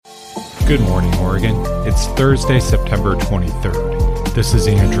Good morning, Oregon. It's Thursday, September 23rd. This is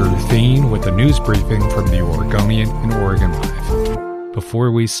Andrew Theen with a news briefing from the Oregonian and Oregon Live. Before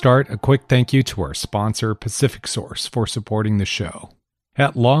we start, a quick thank you to our sponsor, Pacific Source, for supporting the show.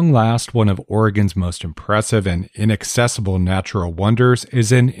 At long last, one of Oregon's most impressive and inaccessible natural wonders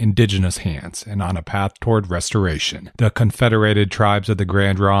is in indigenous hands and on a path toward restoration. The Confederated Tribes of the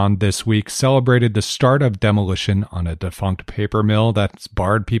Grand Ronde this week celebrated the start of demolition on a defunct paper mill that's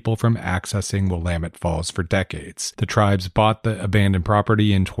barred people from accessing Willamette Falls for decades. The tribes bought the abandoned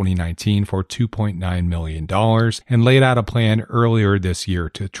property in 2019 for $2.9 million and laid out a plan earlier this year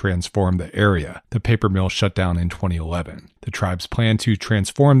to transform the area. The paper mill shut down in 2011. The tribes plan to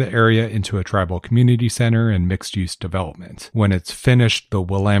transform the area into a tribal community center and mixed-use development. When it's finished, the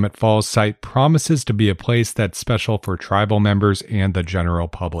Willamette Falls site promises to be a place that's special for tribal members and the general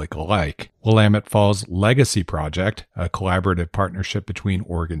public alike. Willamette Falls Legacy Project, a collaborative partnership between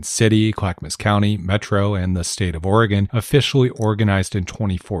Oregon City, Clackamas County, Metro, and the state of Oregon, officially organized in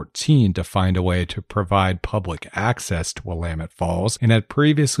 2014 to find a way to provide public access to Willamette Falls and had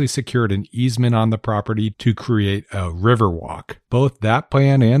previously secured an easement on the property to create a river walk. Both that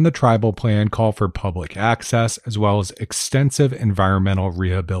plan and the tribal plan call for public access as well as extensive environmental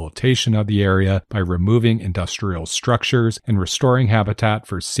rehabilitation of the area by removing industrial structures and restoring habitat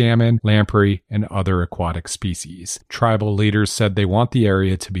for salmon, lamprey, and other aquatic species. Tribal leaders said they want the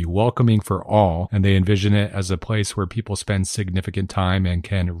area to be welcoming for all, and they envision it as a place where people spend significant time and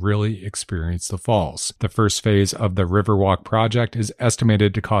can really experience the falls. The first phase of the Riverwalk project is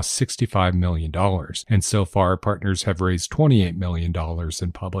estimated to cost $65 million, and so far partners have raised $28 million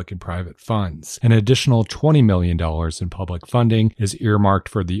in public and private funds. An additional $20 million in public funding is earmarked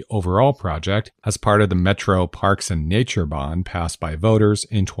for the overall project as part of the Metro Parks and Nature Bond passed by voters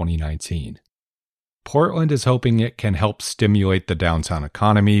in 2019. Portland is hoping it can help stimulate the downtown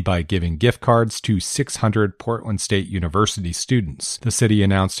economy by giving gift cards to 600 Portland State University students. The city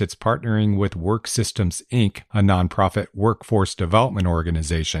announced it's partnering with Work Systems, Inc., a nonprofit workforce development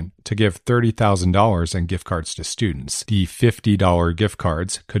organization, to give $30,000 in gift cards to students. The $50 gift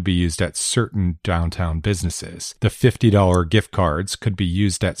cards could be used at certain downtown businesses.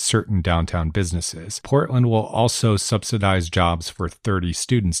 Portland will also subsidize jobs for 30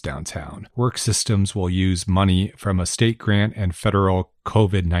 students downtown. Work Systems will use money from a state grant and federal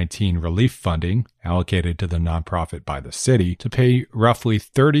COVID-19 relief funding allocated to the nonprofit by the city to pay roughly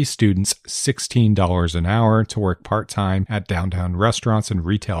 30 students $16 an hour to work part-time at downtown restaurants and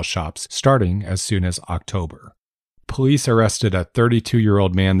retail shops starting as soon as October. Police arrested a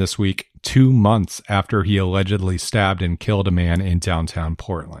 32-year-old man this week, 2 months after he allegedly stabbed and killed a man in downtown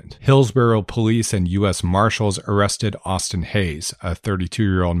Portland. Hillsborough Police and U.S. Marshals arrested Austin Hayes, a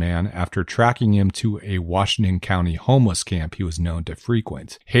 32-year-old man, after tracking him to a Washington County homeless camp he was known to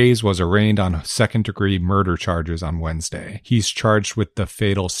frequent. Hayes was arraigned on second-degree murder charges on Wednesday. He's charged with the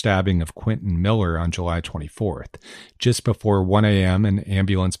fatal stabbing of Quentin Miller on July 24th. Just before 1 a.m., an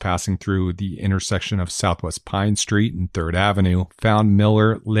ambulance passing through the intersection of Southwest Pine Street and 3rd Avenue found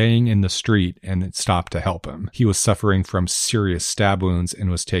Miller laying in the street and it stopped to help him. He was suffering from serious stab wounds and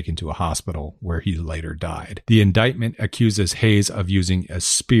was taken to a hospital where he later died. The indictment accuses Hayes of using a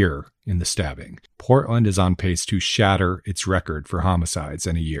spear in the stabbing. Portland is on pace to shatter its record for homicides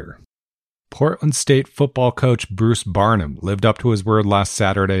in a year. Portland State football coach Bruce Barnum lived up to his word last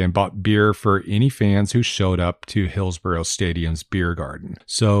Saturday and bought beer for any fans who showed up to Hillsborough Stadium's beer garden.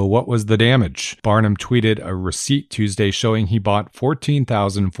 So what was the damage? Barnum tweeted a receipt Tuesday showing he bought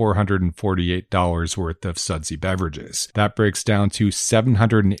 $14,448 worth of Sudsy beverages. That breaks down to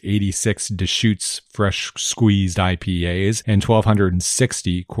 786 Deschutes fresh squeezed IPAs and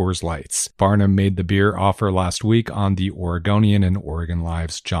 1,260 Coors Lights. Barnum made the beer offer last week on the Oregonian and Oregon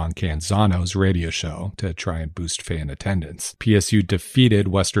Live's John Canzano's radio show to try and boost fan attendance. PSU defeated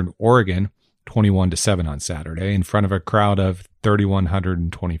Western Oregon 21-7 on Saturday in front of a crowd of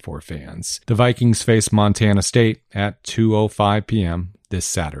 3,124 fans. The Vikings face Montana State at 2:05 p.m. this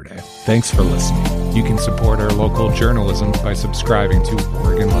Saturday. Thanks for listening. You can support our local journalism by subscribing to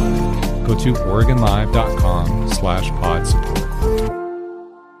Oregon Live. Go to OregonLive.com/pod support.